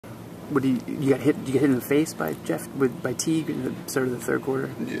What do you got hit? Did you get hit in the face by by Teague in the start of the third quarter?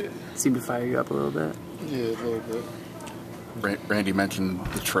 Yeah. Seemed to fire you up a little bit. Yeah, a little bit. Randy mentioned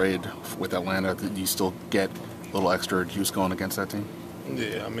the trade with Atlanta. Did you still get a little extra juice going against that team?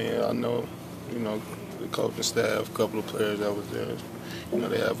 Yeah, I mean, I know, the coaching staff, a couple of players that was there,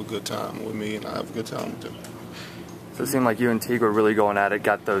 they have a good time with me, and I have a good time with them. So it seemed like you and Teague were really going at it,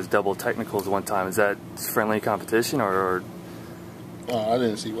 got those double technicals one time. Is that friendly competition, or? I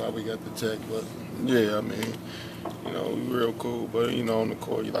didn't see why we got the tech, but, yeah, I mean, we real cool. But, on the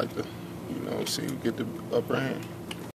court, you like to, see who get the upper hand.